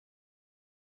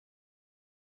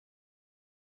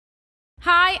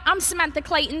Hi, I'm Samantha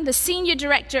Clayton, the Senior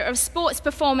Director of Sports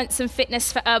Performance and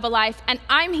Fitness for Herbalife, and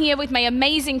I'm here with my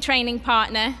amazing training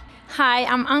partner. Hi,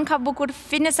 I'm Anca Bucur,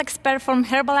 fitness expert from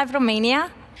Herbalife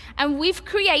Romania. And we've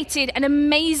created an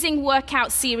amazing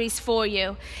workout series for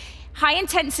you.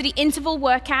 High-intensity interval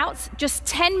workouts, just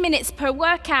 10 minutes per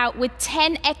workout with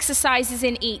 10 exercises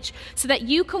in each, so that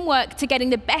you can work to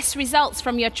getting the best results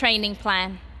from your training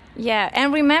plan. Yeah,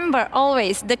 and remember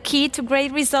always, the key to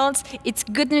great results, it's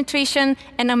good nutrition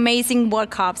and amazing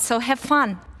workouts, so have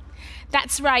fun.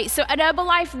 That's right. So at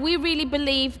Herbalife, we really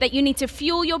believe that you need to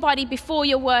fuel your body before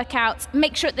your workouts,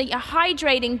 make sure that you're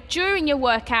hydrating during your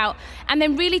workout, and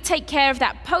then really take care of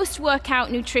that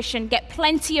post-workout nutrition, get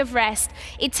plenty of rest.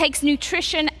 It takes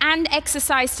nutrition and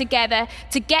exercise together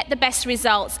to get the best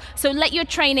results. So let your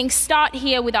training start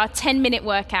here with our 10-minute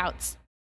workouts.